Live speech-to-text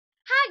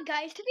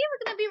Alright guys, today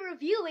we're gonna be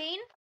reviewing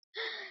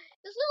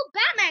this little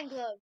Batman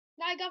glove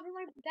that I got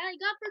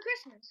for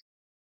Christmas.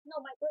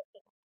 No, my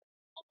birthday.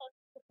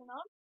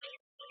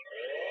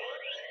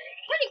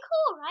 Pretty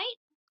cool, right?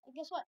 And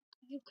guess what?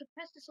 You could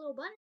press this little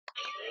button.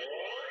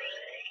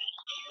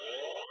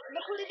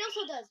 Look what it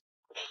also does.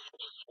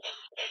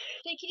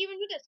 They can even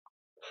do this.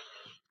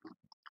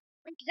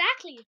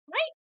 Exactly,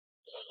 right?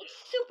 It's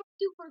super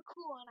duper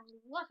cool and I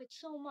love it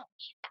so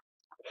much.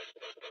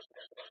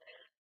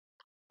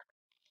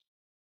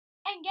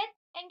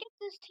 And get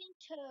this thing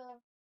to 5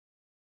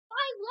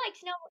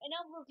 likes now and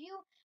I'll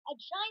review a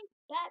giant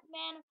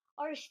Batman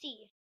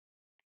RC.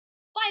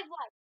 5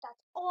 likes,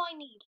 that's all I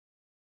need.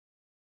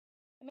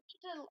 And make sure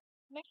to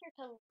like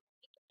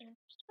and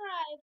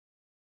subscribe.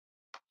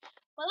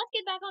 Well, let's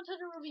get back onto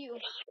the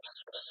review.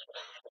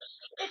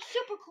 It's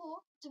super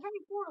cool. It's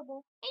very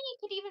portable, and you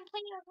could even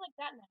play it as like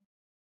Batman.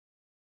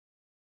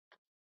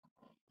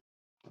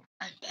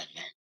 I'm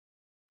Batman.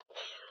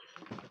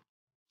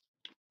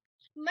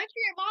 Make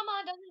sure your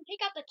mama doesn't take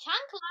out the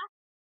chancla,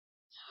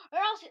 or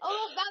else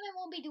Batman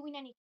won't be doing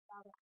anything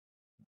about it.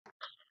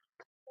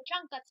 The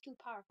chancla's too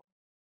powerful.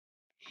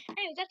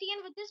 Anyways, that's the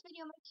end of this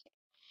video.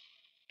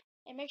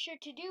 Make sure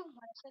to do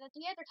what I said at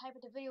the other type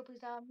of the video,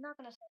 because I'm not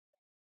gonna say.